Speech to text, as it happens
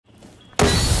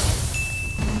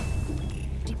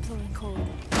call.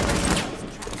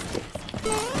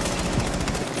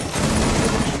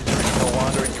 No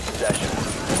longer in your possession.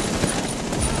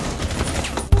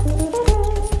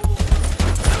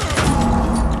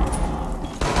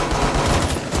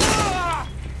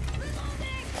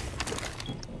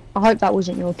 I hope that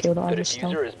wasn't your kill that I The just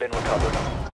stole. diffuser has been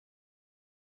recovered.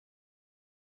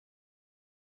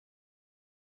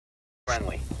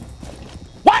 Friendly.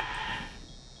 What?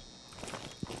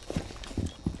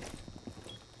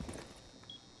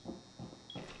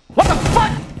 What the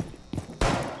fuck?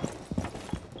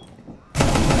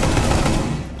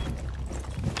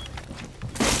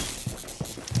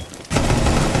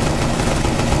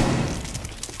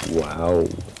 Wow.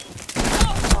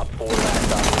 Top 4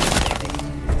 last operator.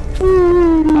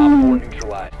 Top 4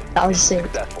 neutralized. That was sick.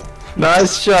 Successful.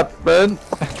 Nice shot, man.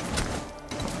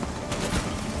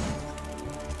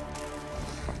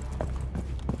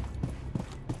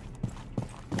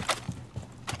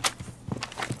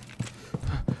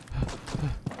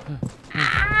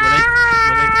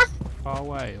 Were they far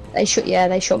away? Or? They shot, yeah,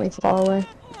 they shot me far away.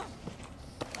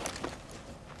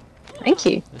 Thank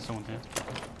you. There's someone here.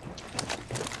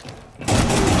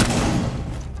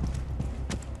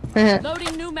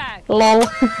 Loading new mag. Lol.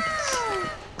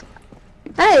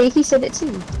 Hey, he said it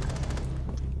too.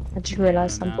 I just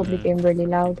realised I'm probably being really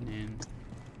loud. In.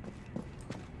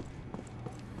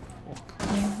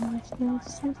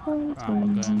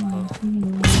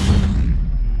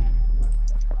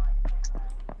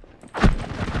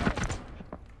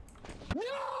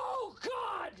 No,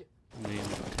 God! The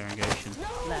interrogation.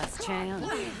 Last chance.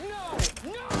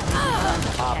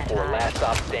 Op 4 last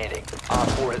stop standing. Op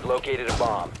 4 has located a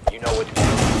bomb. You know what to do.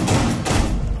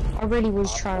 I really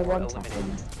was trying to one tap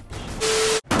him.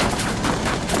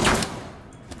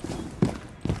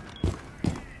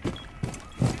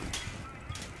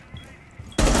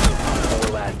 Op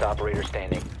 4 last operator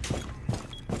standing.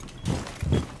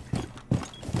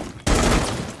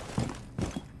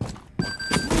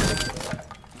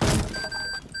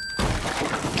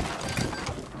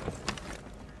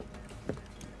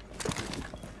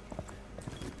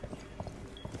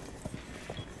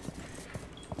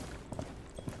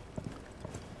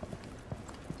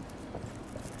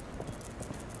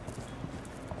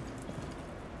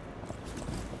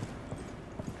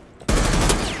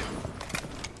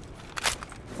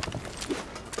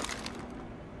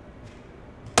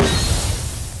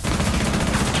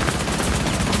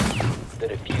 The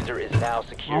diffuser is now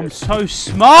secure. I'm so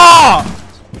smart!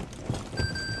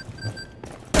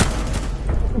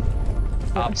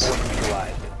 Op 4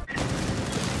 neutralized.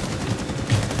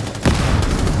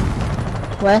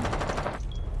 Where?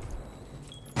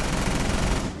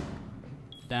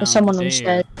 Down There's someone on there. the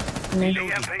stairs. Me.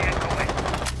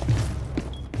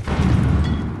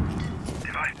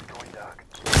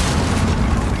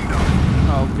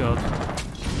 Oh god.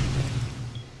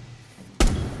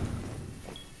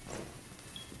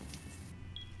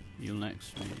 You'll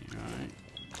next me, right?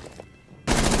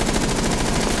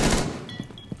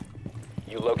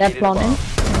 You They're located a planning. bomb.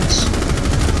 Nice.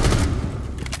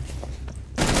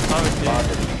 Oh, Bomb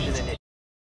dear. diffusion initiated.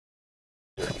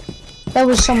 There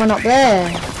was someone up there.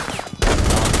 Op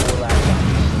 4 last stop.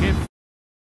 Give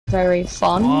Very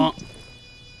fun. what?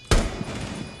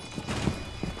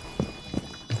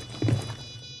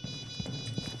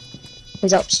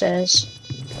 He's upstairs.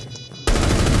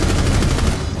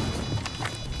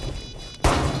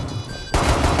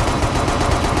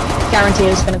 Guarantee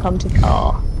it's gonna come to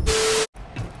car.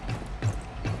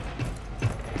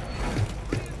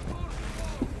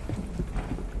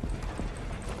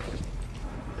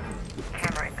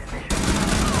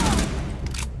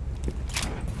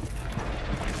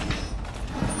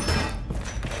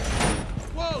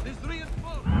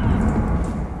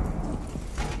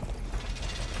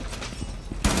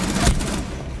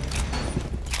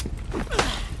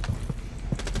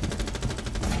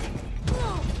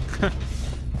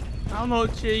 I'm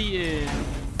not cheating.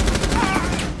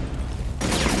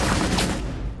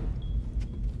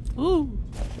 Ooh.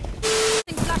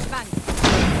 Flashbang.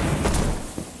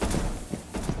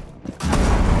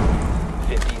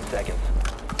 15 seconds.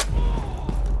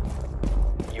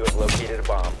 You have located a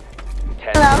bomb.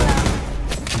 10 Hello.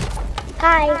 seconds.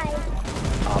 Hi.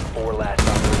 Op 4 last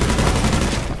operator.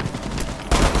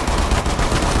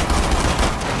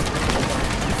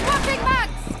 Swapping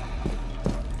mags.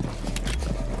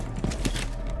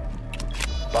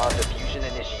 Bomb diffusion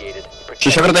initiated.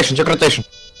 Check rotation, check rotation.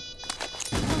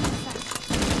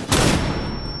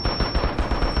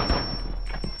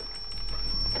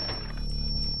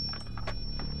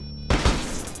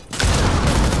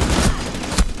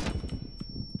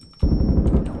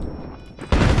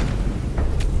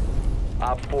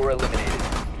 Op 4 eliminated.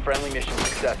 Friendly mission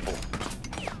successful.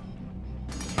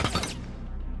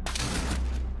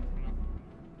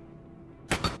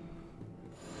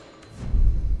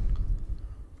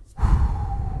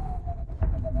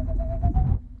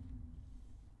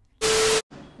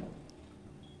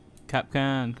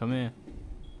 Capcan, come here.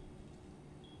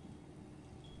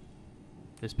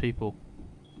 There's people.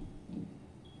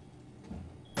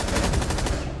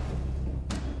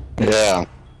 Yeah.